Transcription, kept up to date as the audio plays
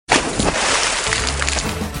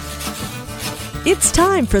It's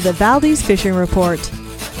time for the Valdez Fishing Report.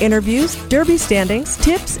 Interviews, derby standings,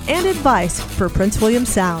 tips, and advice for Prince William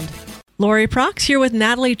Sound. Laurie Prax here with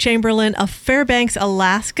Natalie Chamberlain of Fairbanks,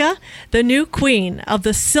 Alaska, the new queen of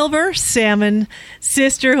the Silver Salmon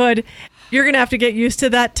Sisterhood. You're going to have to get used to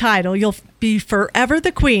that title. You'll be forever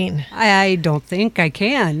the queen. I don't think I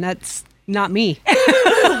can. That's not me.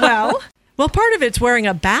 Well, part of it's wearing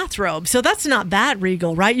a bathrobe, so that's not that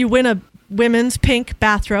regal, right? You win a women's pink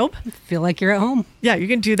bathrobe. Feel like you're at home. Yeah, you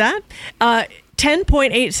can do that.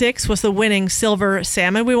 10.86 was the winning silver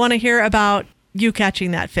salmon. We want to hear about you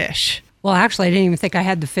catching that fish. Well, actually, I didn't even think I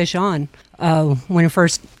had the fish on. When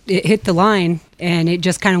it hit the line, and it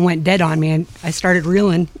just kind of went dead on me, and I started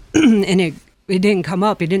reeling, and it didn't come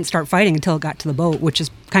up. It didn't start fighting until it got to the boat, which is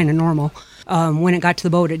kind of normal. When it got to the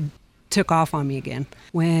boat, it took off on me again.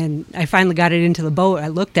 When I finally got it into the boat, I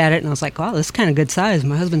looked at it, and I was like, wow, this is kind of good size.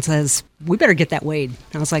 My husband says, we better get that weighed.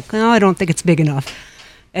 And I was like, no, I don't think it's big enough.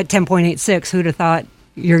 At 10.86, who'd have thought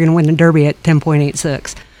you're going to win the Derby at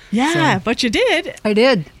 10.86? Yeah, but you did. I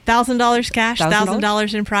did. $1,000 cash,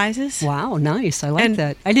 $1,000 in prizes. Wow, nice. I like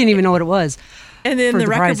that. I didn't even know what it was. And then the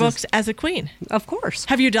record books as a queen. Of course.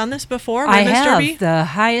 Have you done this before? I have. Derby? The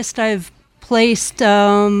highest I've placed,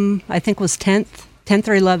 I think, was 10th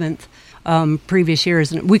or 11th previous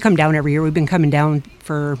years. And we come down every year. We've been coming down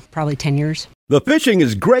for probably 10 years. The fishing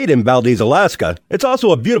is great in Valdez, Alaska. It's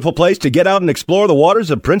also a beautiful place to get out and explore the waters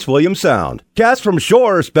of Prince William Sound. Cast from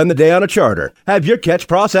shore or spend the day on a charter. Have your catch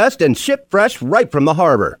processed and shipped fresh right from the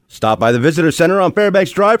harbor. Stop by the Visitor Center on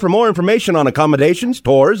Fairbanks Drive for more information on accommodations,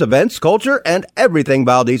 tours, events, culture, and everything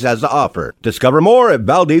Valdez has to offer. Discover more at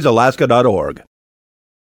valdezalaska.org.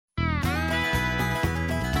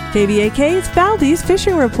 KVAK's Valdez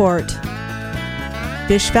Fishing Report.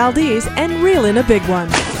 Fish Valdez and reel in a big one.